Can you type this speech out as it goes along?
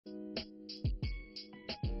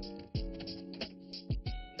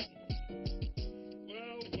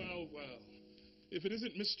if it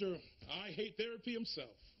isn't Mr. I Hate Therapy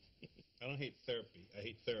himself. I don't hate therapy. I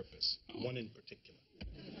hate therapists. One in particular.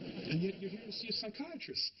 And yet you're here to see a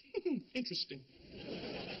psychiatrist. Interesting.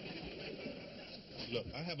 Look,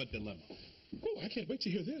 I have a dilemma. Oh, I can't wait to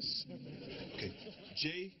hear this. Okay,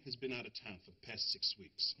 Jay has been out of town for the past 6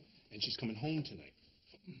 weeks, and she's coming home tonight.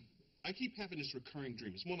 I keep having this recurring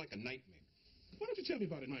dream. It's more like a nightmare. Why don't you tell me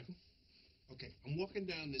about it, Michael? Okay, I'm walking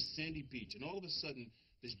down this sandy beach, and all of a sudden,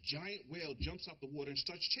 this giant whale jumps out the water and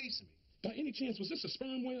starts chasing me. By any chance, was this a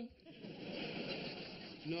sperm whale?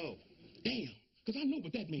 No. Damn, because I know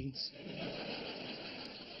what that means.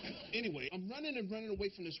 Anyway, I'm running and running away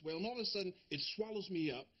from this whale, and all of a sudden, it swallows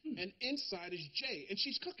me up, and inside is Jay, and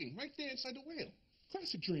she's cooking right there inside the whale.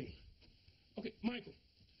 Classic dream. Okay, Michael,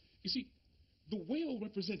 you see, the whale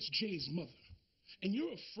represents Jay's mother, and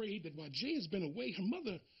you're afraid that while Jay has been away, her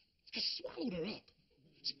mother has swallowed her up.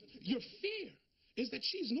 See, your fear is that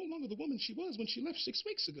she's no longer the woman she was when she left 6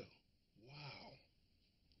 weeks ago. Wow.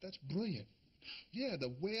 That's brilliant. Yeah, the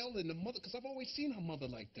whale and the mother, because I've always seen her mother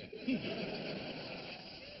like that.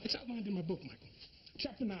 It's outlined in my book, Michael.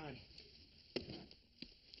 Chapter 9.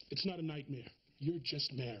 It's not a nightmare. You're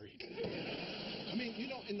just married. I mean, you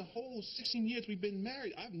know, in the whole 16 years we've been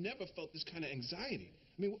married, I've never felt this kind of anxiety.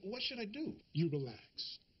 I mean, what should I do? You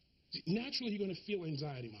relax. Naturally, you're going to feel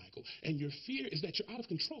anxiety, Michael, and your fear is that you're out of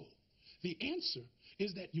control. The answer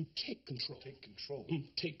is that you take control. Take control?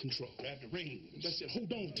 Take control. Grab the reins. That's it.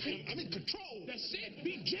 Hold on tight. I'm in control. That's it.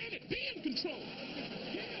 Be Janet. Be in control.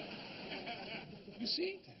 Yeah. You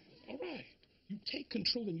see? All right. You take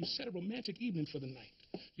control and you set a romantic evening for the night.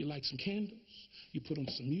 You light some candles. You put on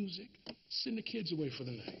some music. Send the kids away for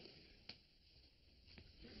the night.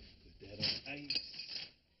 Put that on ice.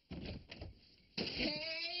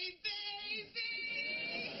 Hey, baby!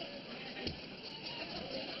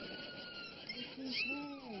 Who's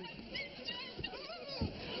home?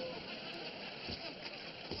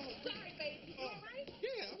 Sorry, baby. You all right?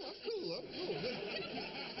 Yeah, I'm cool. I'm cool.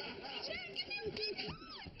 Jack, give me a big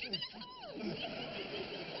hug. Give me a hug.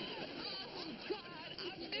 Oh, God,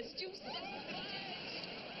 I missed you so much.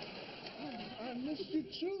 I missed you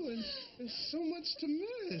too, and there's so much to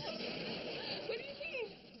miss. What do you mean?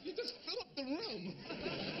 You just fill up the room.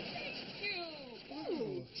 Thank you.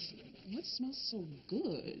 Oh. What smells so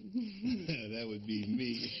good? That would be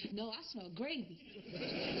me. No, I smell gravy.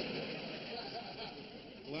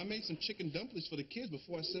 Well, I made some chicken dumplings for the kids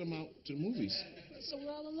before I sent them out to the movies. So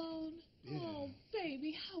we're all alone? Yeah. Oh,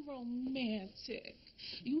 baby, how romantic.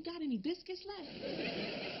 You got any biscuits left?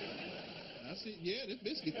 I said, yeah, there's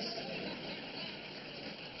biscuits.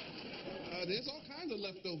 There's all kinds of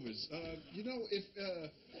leftovers. You know, if,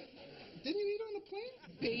 didn't you eat on the plane?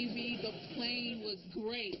 Baby, the plane was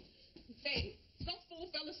great. Hey, some fool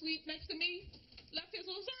fell asleep next to me, left his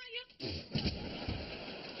lasagna.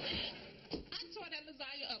 I tore that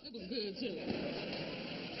lasagna up. It was good, too.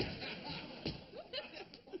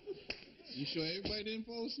 You sure everybody didn't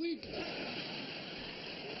fall asleep?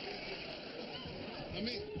 I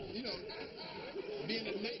mean, you know, being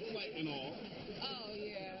a night flight and all. Oh,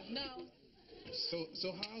 yeah. No,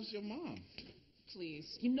 So how's your mom?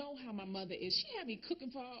 please. You know how my mother is. She had me cooking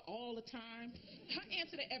for her all the time. Her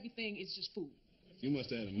answer to everything is just food. You must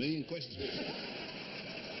have had a million questions.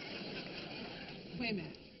 Wait a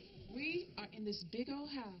minute. We are in this big old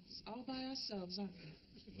house all by ourselves, aren't we?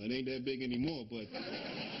 Well, it ain't that big anymore, but it's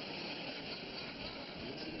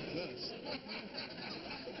us.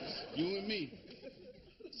 You and me.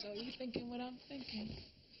 So you thinking what I'm thinking?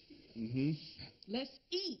 Mm-hmm. Let's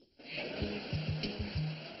eat.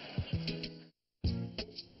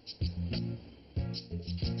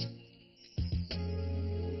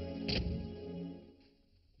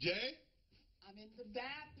 Jay? I'm in the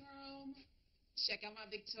bathroom. Check out my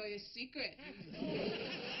Victoria's Secret.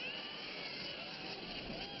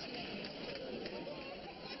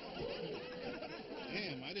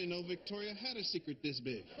 Damn, I didn't know Victoria had a secret this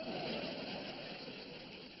big.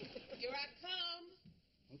 Here I come.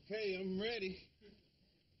 Okay, I'm ready.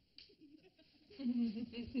 You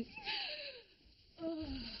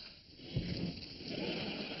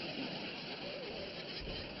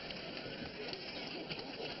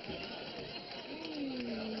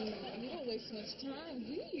don't waste much time,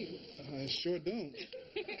 do you? I sure don't.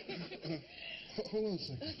 Hold on a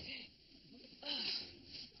second. Okay.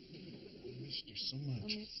 I missed you so I much.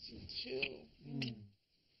 missed you too.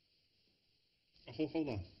 Hold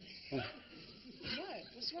on. What?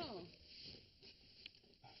 What's wrong?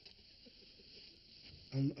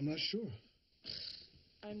 I'm not sure.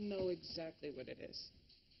 I know exactly what it is.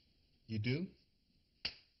 You do?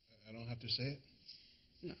 I don't have to say it?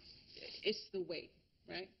 No. It's the weight,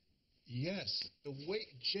 right? Yes, the way,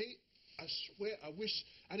 Jay, I swear, I wish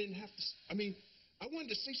I didn't have to. I mean, I wanted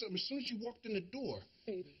to say something as soon as you walked in the door.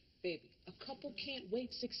 Baby, a couple can't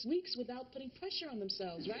wait 6 weeks without putting pressure on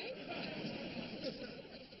themselves, right?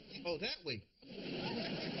 Oh, that way.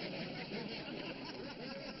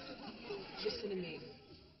 Listen to me.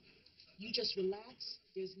 You just relax.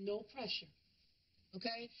 There's no pressure.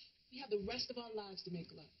 Okay? We have the rest of our lives to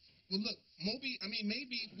make love. Well, look, maybe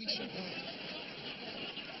we should.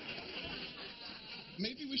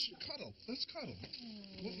 Maybe we should cuddle. Let's cuddle.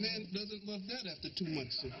 What man doesn't love that after 2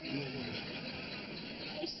 months of no love?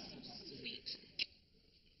 Oh, so sweet.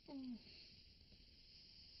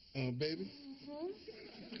 Baby?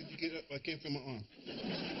 Mm-hmm. Could you get up? I can't feel my arm.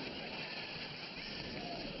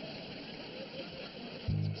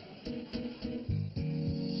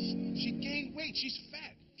 She gained weight. She's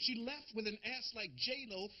fat. She left with an ass like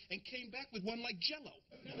J-Lo and came back with one like Jell-O.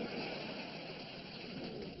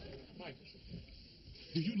 Michael,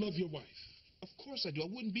 do you love your wife? Of course I do. I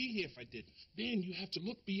wouldn't be here if I didn't. Then you have to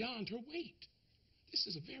look beyond her weight. This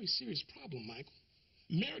is a very serious problem, Michael.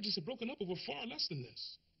 Marriages have broken up over far less than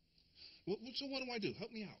this. So what do I do?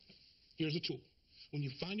 Help me out. Here's a tool. When you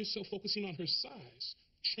find yourself focusing on her size,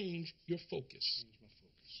 change your focus. Change my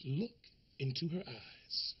focus. Look into her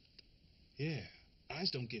eyes. Yeah.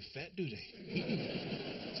 Eyes don't get fat, do they?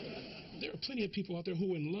 There are plenty of people out there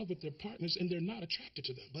who are in love with their partners and they're not attracted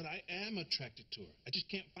to them. But I am attracted to her. I just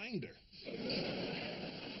can't find her.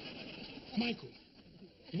 Michael,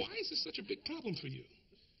 why is this such a big problem for you?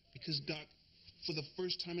 Because, Doc, for the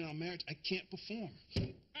first time in our marriage, I can't perform.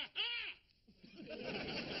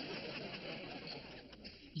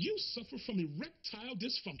 You suffer from erectile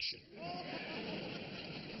dysfunction.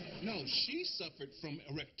 No, she suffered from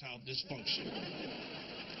erectile dysfunction.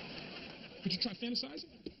 Did you try fantasizing?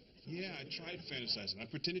 Yeah, I tried fantasizing. I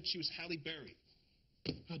pretended she was Halle Berry.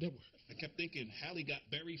 How'd that work? I kept thinking Halle got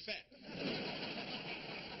berry fat.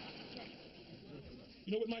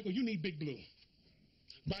 You know what, Michael? You need Big Blue.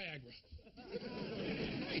 Viagra.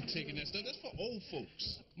 I ain't taking that stuff. That's for old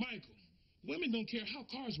folks. Michael, women don't care how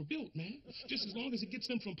cars were built, man. Just as long as it gets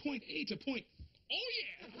them from point A to point... Oh,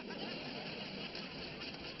 yeah!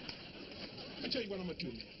 Let me tell you what I'm going to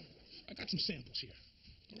do, man. I got some samples here.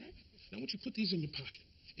 All right? Now, I want you to put these in your pocket.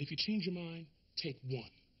 If you change your mind, take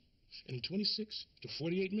one. And in 26 to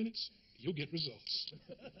 48 minutes, you'll get results.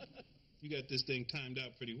 You got this thing timed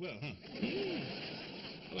out pretty well, huh?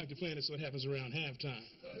 I like to plan it so it happens around halftime.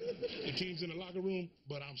 The team's in the locker room,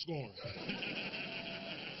 but I'm scoring.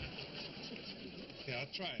 Yeah,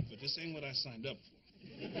 I'll try it, but this ain't what I signed up for.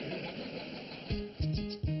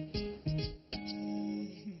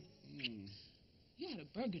 You had a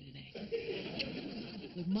burger today.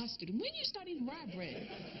 With mustard. And when you start eating rye bread?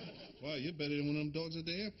 Wow, you're better than one of them dogs at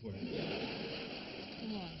the airport.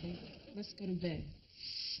 Come on, baby. Let's go to bed.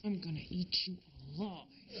 I'm gonna eat you alive.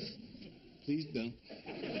 Please don't.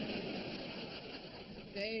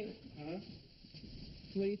 Babe. Huh?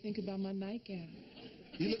 What do you think about my nightgown?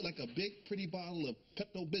 You look like a big, pretty bottle of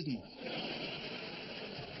Pepto-Bismol.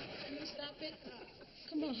 Can you stop it?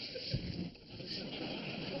 Come on.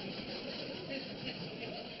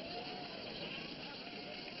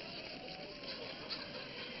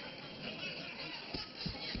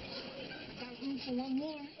 Got room for one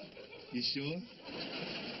more. You sure?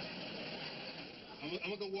 I'm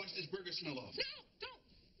gonna go wash this burger smell off. No, don't.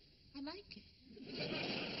 I like it.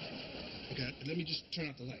 Okay, let me just turn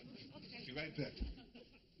out the light. Okay. Be right back.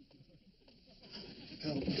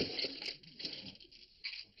 Help. Okay.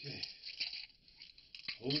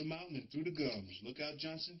 Over the mountain and through the gums. Look out,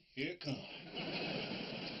 Johnson. Here it comes.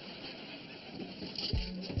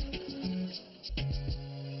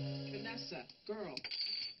 Vanessa, girl,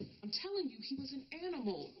 I'm telling you, he was an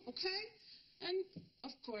animal, okay? And,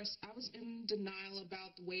 of course, I was in denial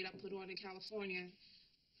about the weight I put on in California.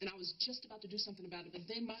 And I was just about to do something about it. But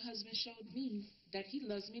then my husband showed me that he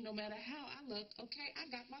loves me no matter how I look, okay? I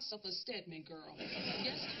got myself a Stedman, girl.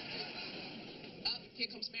 Yes, I did. Up, here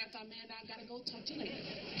comes Marathon Man. Now I gotta go. Talk to you later.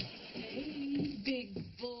 Hey, big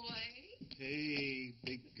boy. Hey,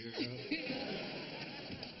 big girl.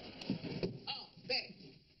 Oh, babe.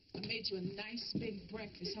 I made you a nice big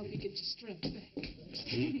breakfast. Help you get your strength back.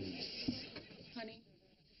 Honey,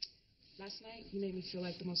 last night you made me feel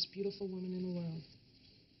like the most beautiful woman in the world.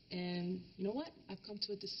 And you know what? I've come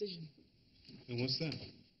to a decision. And what's that?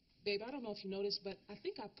 Babe, I don't know if you noticed, but I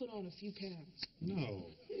think I put on a few pounds.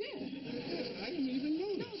 No. Yeah. I didn't even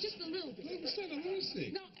notice. No, just a little bit. What's that? I want to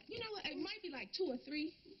see. No, you know what? It might be like 2 or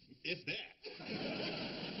 3. If that.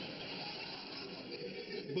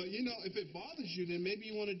 But, you know, if it bothers you, then maybe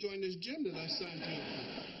you want to join this gym that I signed you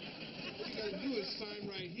up for. got to do is sign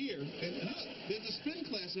right here. And look, there's a spin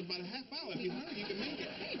class in about a half hour. If you hurry, you can make it.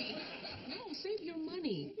 Baby, no, save your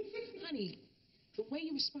money. Honey, the way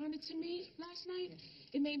you responded to me last night,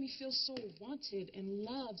 it made me feel so wanted and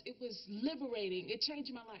loved. It was liberating. It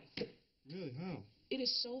changed my life. Really? How? It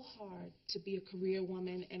is so hard to be a career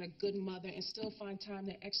woman and a good mother and still find time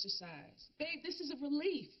to exercise. Babe, this is a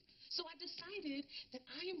relief. So I decided that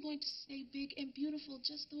I am going to stay big and beautiful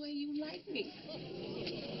just the way you like me.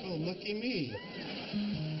 Oh, lucky me.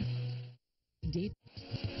 Hey,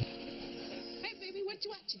 baby, what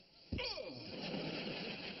you watching? Oh,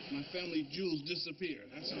 my family jewels disappeared.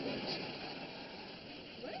 That's all right.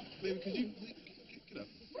 What? Baby, could you get up?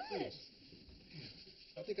 Please.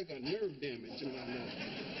 I think I got nerve damage in my neck.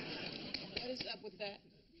 What is up with that?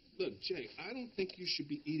 Look, Jay, I don't think you should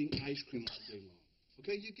be eating ice cream all day long.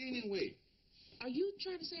 Okay, you're gaining weight. Are you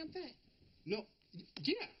trying to say I'm fat? No,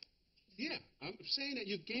 yeah. I'm saying that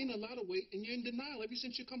you've gained a lot of weight and you're in denial ever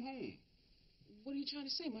since you come home. What are you trying to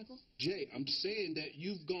say, Michael? Jay, I'm saying that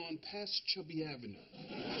you've gone past Chubby Avenue.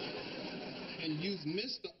 And you've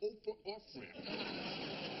missed the Oprah off-ramp.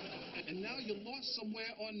 And now you're lost somewhere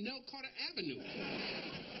on Nell Carter Avenue.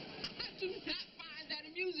 I do not find that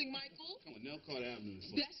amusing, Michael. Come on, Nell Carter Avenue is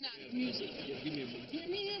fun. That's not amusing. Yeah, give me a minute. Give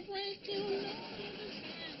me a break to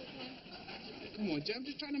Come on, Jay, I'm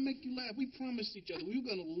just trying to make you laugh. We promised each other we were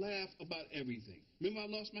going to laugh about everything. Remember I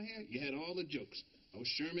lost my hair? You had all the jokes. I was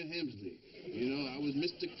Sherman Hemsley. You know, I was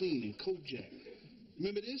Mr. Clean and Kojak.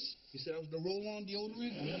 Remember this? You said I was the roll-on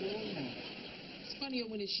deodorant? I was the roll-on. It's funnier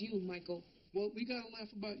when it's you, Michael. Well, we got to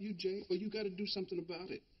laugh about you, Jay, or you got to do something about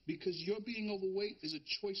it. Because your being overweight is a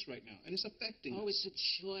choice right now, and it's affecting Oh, us. it's a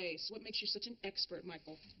choice. What makes you such an expert,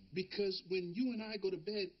 Michael? Because when you and I go to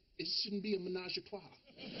bed, it shouldn't be a menage a trois.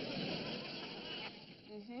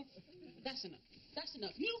 Mm-hmm. That's enough. That's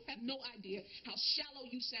enough. You have no idea how shallow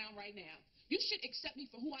you sound right now. You should accept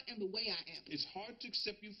me for who I am, the way I am. It's hard to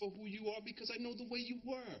accept you for who you are because I know the way you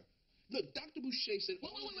were. Look, Dr. Boucher said...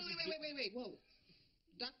 Wait. Whoa.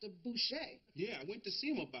 Dr. Boucher? Yeah, I went to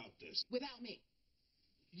see him about this. Without me?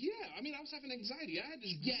 Yeah, I mean, I was having anxiety. I had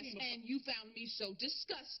this dream Yes, and you found me so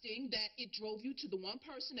disgusting that it drove you to the one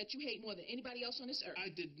person that you hate more than anybody else on this earth.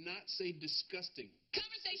 I did not say disgusting.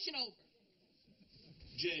 Conversation over.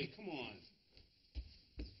 Jay, come on.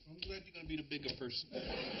 I'm glad you're going to be the bigger person.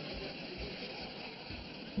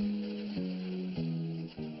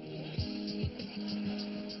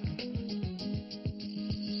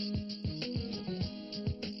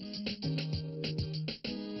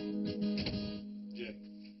 Jay.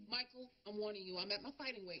 Michael, I'm warning you. I'm at my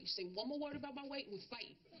fighting weight. You say one more word about my weight and we're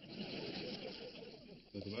fighting.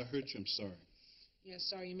 Look, if I hurt you, I'm sorry. Yeah,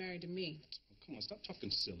 sorry you're married to me. Oh, come on, stop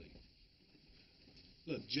talking silly.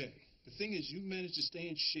 Look, Jay, the thing is, you managed to stay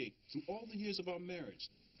in shape through all the years of our marriage.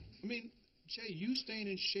 I mean, Jay, you staying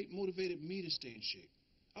in shape motivated me to stay in shape.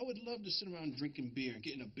 I would love to sit around drinking beer and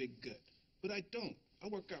getting a big gut, but I don't. I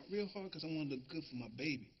work out real hard because I want to look good for my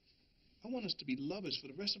baby. I want us to be lovers for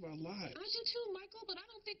the rest of our lives. I do too, Michael, but I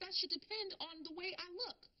don't think that should depend on the way I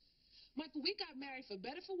look. Michael, we got married for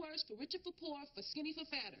better, for worse, for richer, for poor, for skinny, for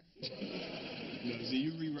fatter. No, see,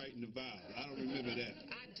 you're rewriting the vows. I don't remember that.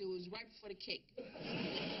 I do. It was right before the cake.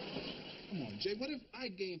 Come on, Jay, what if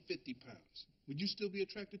I gained 50 pounds? Would you still be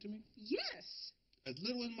attracted to me? Yes. As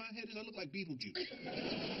little in my head as I look like Beetlejuice.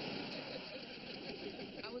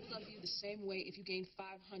 I would love you the same way if you gained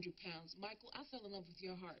 500 pounds. Michael, I fell in love with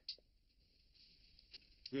your heart.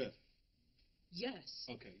 Really? Yes.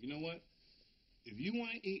 Okay, you know what? If you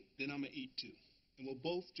want to eat, then I'm going to eat too. And we'll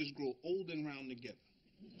both just grow old and round together.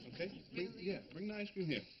 Okay? Really? Bring the ice cream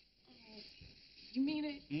here. Oh, you mean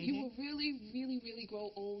it? Mm-hmm. You will really, really, really grow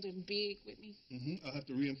old and big with me? Mm-hmm. I'll have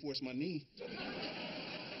to reinforce my knee.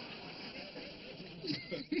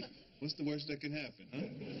 What's the worst that can happen, huh?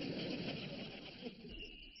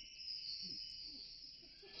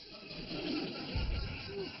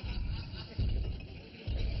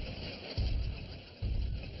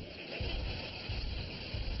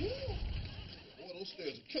 Boy, those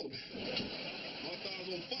stairs are killing me. My thighs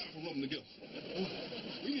on fire from rubbing together.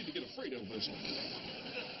 We need to get a freight elevator.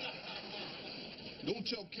 Don't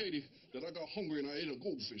tell Katie that I got hungry and I ate a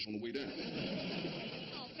goldfish on the way down.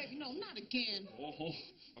 Oh, baby, no, not again. Uh-huh.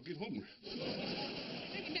 I get hungry.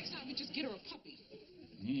 Maybe next time we just get her a puppy. A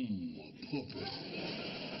puppy.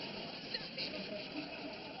 Stop it.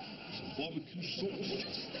 Some barbecue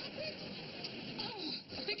sauce. Stop it. Oh,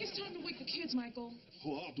 I think it's time to wake the kids, Michael.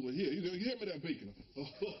 Oh, I'll do it here. You hand me that bacon. I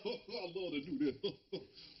love to do this.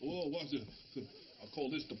 Oh, watch this. I call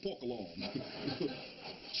this the pork alarm.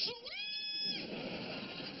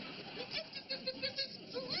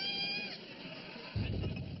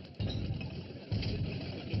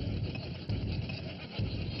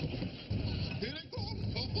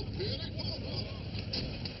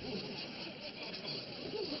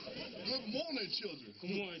 morning, children.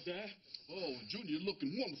 Good morning, Dad. Oh, Junior, you're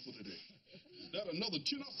looking wonderful today. Is that another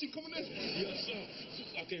chin I see coming in? Yes, sir.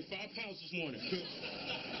 I gained 5 pounds this morning. Hey,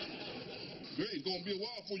 it's gonna be a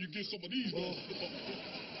while before you get some of these.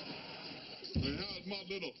 And how's my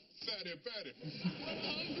little fatty?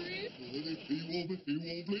 Hungry? You won't play? You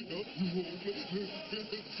won't play? You won't play?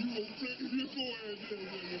 You won't play? You go ahead.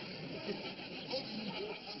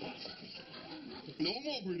 No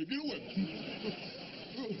more, Brady. Get away.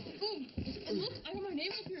 Oh, look, I have my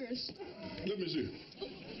name up here. Let me see.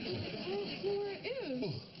 Where it is?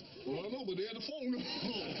 Well, I know, but they had the phone.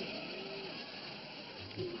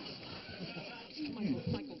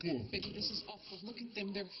 Michael, baby, this is awful. Look at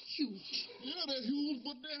them. They're huge. Yeah, they're huge,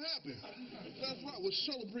 but they're happy. That's right. We're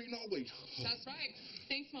celebrating our weight. That's right.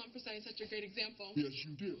 Thanks, Mom, for setting such a great example. Yes,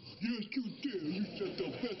 you did. Yes, you did. You set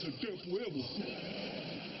the best example ever.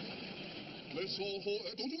 Let's all hold...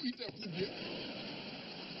 Don't you eat that food yet.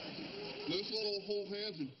 Let's all hold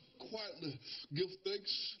hands and quietly give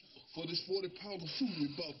thanks for this 40 pounds of food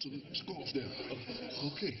we're about to scarf down.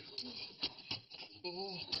 Okay.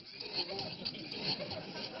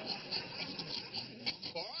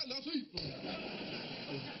 All right, let's eat.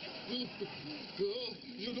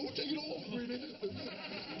 Don't take it off, Brady.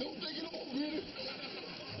 Don't take it off, Brady.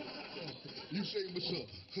 You say, Mr.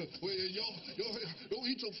 Well, y'all don't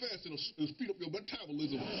eat so fast. It'll speed up your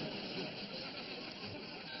metabolism.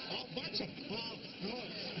 I'll bite you. Go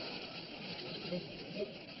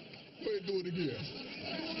ahead, do it again.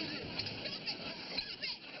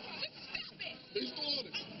 They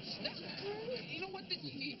started. You know what?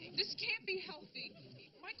 This can't be healthy.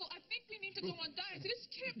 Michael, I think we need to go on diets. This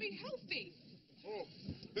can't be healthy. Oh,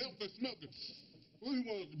 healthy smoking. What do you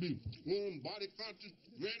want it to be? Warm, body conscious,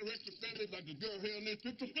 anorexic family like the girl here in this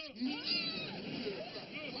picture?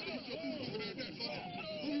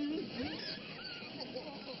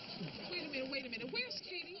 Wait a minute. Where's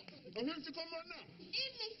Katie? Oh, here she come right now.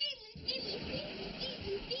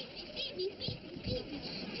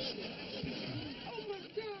 Oh, my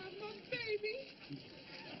God, my baby.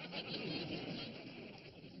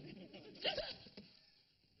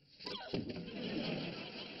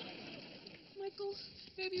 Michael,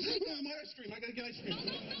 baby, wake up. My ice cream. I gotta get ice cream. No.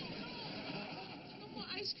 No more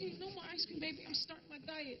ice cream. No more ice cream, baby. I'm starting my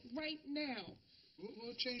diet right now.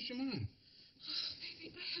 What changed your mind?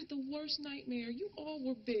 Baby, I had the worst nightmare. You all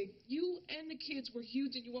were big. You and the kids were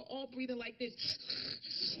huge, and you were all breathing like this.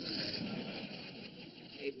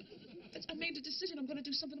 Baby, I made the decision. I'm going to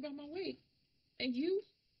do something about my weight. And you,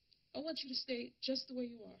 I want you to stay just the way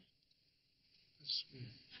you are. That's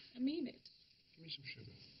sweet. I mean it. Give me some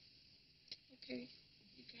sugar. Okay,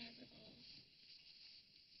 you can have it all.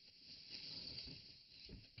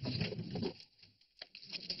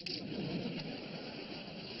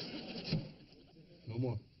 No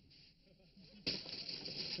more.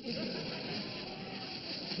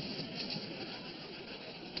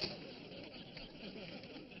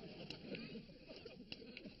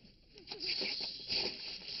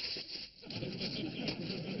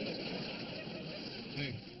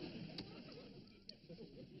 Hey.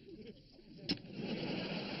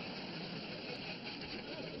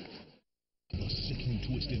 Sickly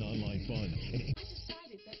twisted online fun. I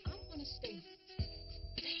decided that I'm going to stay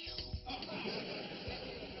pale.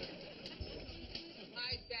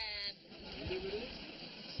 Hi, Dad.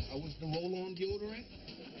 I was the roll-on deodorant.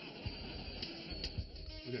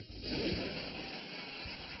 Okay.